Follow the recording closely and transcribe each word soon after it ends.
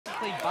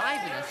played by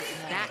Vanessa is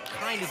that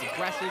kind of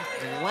aggressive,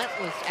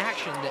 relentless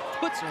action that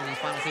puts her in these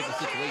final table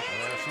situations.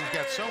 She's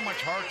got so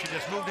much heart. She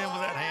just moved in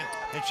with that hand,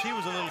 and she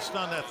was a little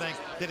stunned, I think,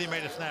 that he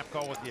made a snap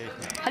call with the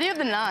ace. How do you have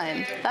the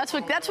 9? That's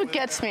what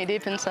gets me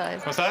deep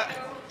inside. What's that?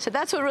 So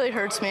that's what really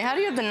hurts me. How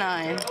do you have the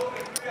 9?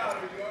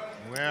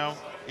 Well,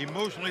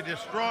 emotionally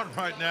distraught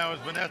right now is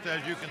Vanessa,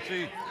 as you can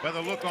see by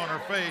the look on her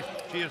face.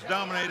 She has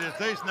dominated.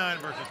 It's ace-9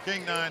 versus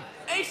king-9.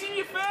 Ace in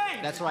your face!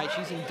 That's right.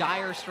 She's in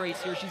dire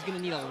straits here. She's going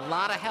to need a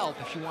lot of help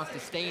if she wants to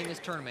stay in this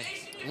tournament.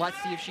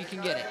 Let's see if she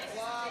can get it.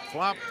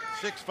 Flop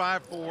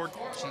 6-5 forward.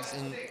 She's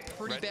in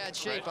pretty bad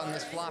shape on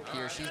this flop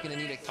here. She's going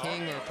to need a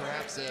king or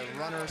perhaps a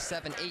runner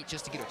 7-8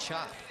 just to get a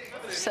chop.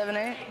 7-8?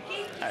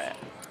 All right.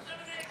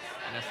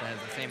 Vanessa has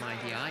the same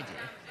idea I do.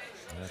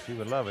 Yeah, she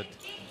would love it.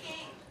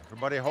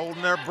 Everybody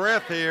holding their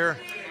breath here.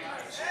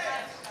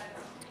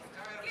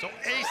 So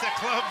ace of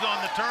clubs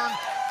on the turn.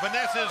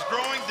 Vanessa is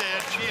growing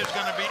dead. She is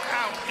going to be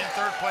out in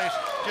third place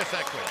just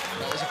that quick.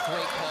 That was a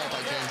great call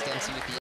by James Dempsey with the